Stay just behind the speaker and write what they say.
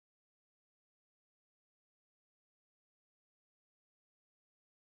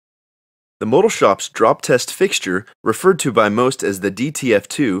The modal shop's drop test fixture, referred to by most as the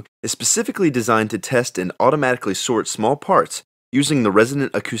DTF2, is specifically designed to test and automatically sort small parts using the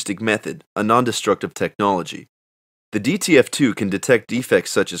Resonant Acoustic Method, a non-destructive technology. The DTF2 can detect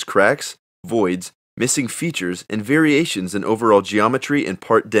defects such as cracks, voids, missing features, and variations in overall geometry and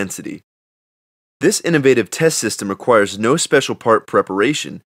part density. This innovative test system requires no special part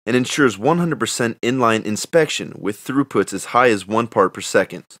preparation and ensures 100% inline inspection with throughputs as high as 1 part per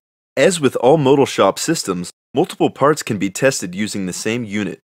second. As with all modal shop systems, multiple parts can be tested using the same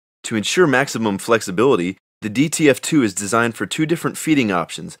unit. To ensure maximum flexibility, the DTF2 is designed for 2 different feeding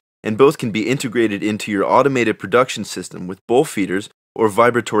options, and both can be integrated into your automated production system with bowl feeders or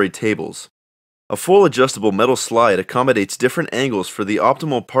vibratory tables. A full adjustable metal slide accommodates different angles for the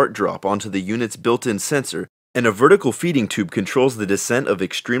optimal part drop onto the unit's built-in sensor, and a vertical feeding tube controls the descent of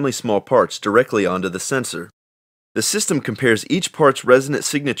extremely small parts directly onto the sensor. The system compares each part's resonant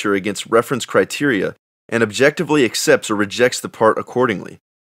signature against reference criteria and objectively accepts or rejects the part accordingly.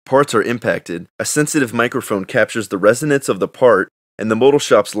 Parts are impacted, a sensitive microphone captures the resonance of the part, and the modal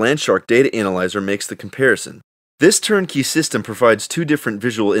shop's Landshark data analyzer makes the comparison. This turnkey system provides 2 different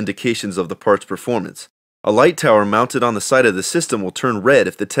visual indications of the part's performance. A light tower mounted on the side of the system will turn red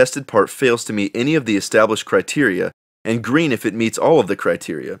if the tested part fails to meet any of the established criteria, and green if it meets all of the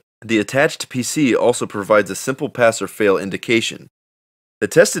criteria. The attached PC also provides a simple pass or fail indication. The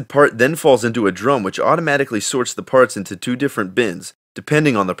tested part then falls into a drum which automatically sorts the parts into 2 different bins,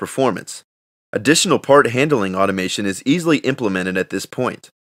 depending on the performance. Additional part handling automation is easily implemented at this point.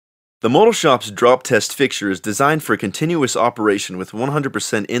 The modal shop's drop test fixture is designed for continuous operation with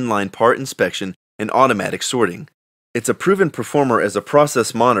 100% inline part inspection and automatic sorting. It's a proven performer as a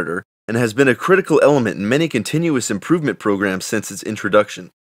process monitor and has been a critical element in many continuous improvement programs since its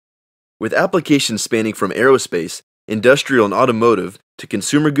introduction. With applications spanning from aerospace, industrial and automotive, to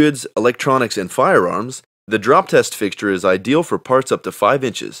consumer goods, electronics, and firearms, the drop test fixture is ideal for parts up to 5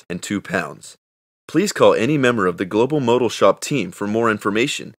 inches and 2 pounds. Please call any member of the Global Modal Shop team for more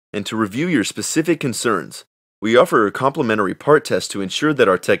information and to review your specific concerns. We offer a complimentary part test to ensure that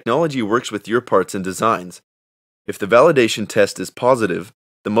our technology works with your parts and designs. If the validation test is positive,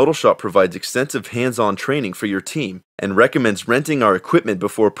 the Modal Shop provides extensive hands-on training for your team and recommends renting our equipment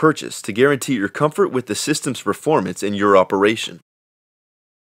before purchase to guarantee your comfort with the system's performance in your operation.